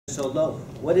so low.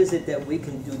 What is it that we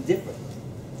can do different?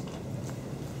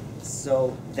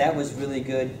 So that was really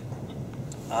good.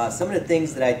 Some of the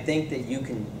things that I think that you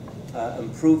can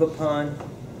improve upon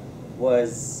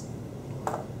was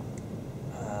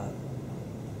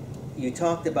you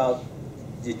talked about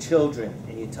the children,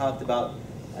 and you talked about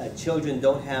children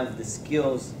don't have the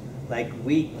skills like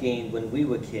we gained when we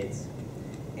were kids.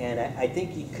 And I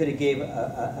think you could have gave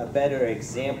a better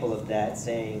example of that,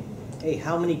 saying, hey,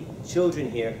 how many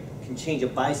children here can change a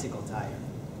bicycle tire,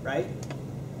 right?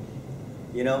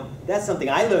 You know, that's something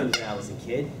I learned when I was a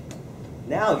kid.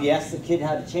 Now, if you ask the kid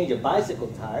how to change a bicycle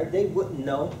tire, they wouldn't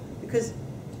know because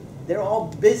they're all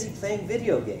busy playing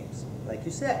video games, like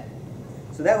you said.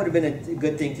 So that would have been a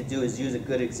good thing to do, is use a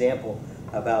good example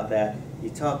about that. You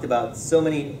talked about so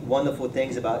many wonderful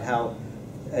things about how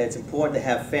it's important to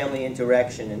have family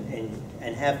interaction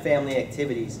and have family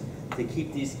activities to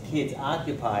keep these kids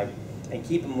occupied and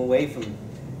keep them away from,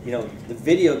 you know, the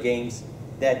video games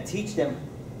that teach them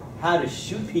how to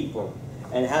shoot people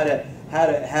and how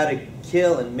to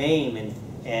kill and maim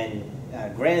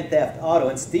and Grand Theft Auto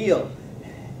and steal.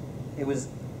 It was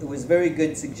very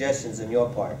good suggestions on your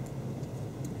part.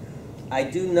 I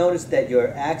do notice that your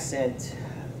accent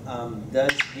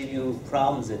does give you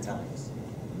problems at times.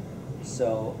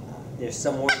 So there's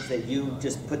some words that you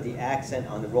just put the accent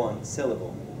on the wrong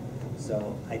syllable.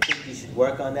 So I think you should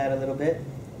work on that a little bit.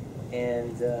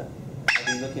 And I'll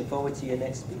be looking forward to your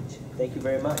next speech. Thank you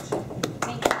very much.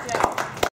 Thank you, Joe.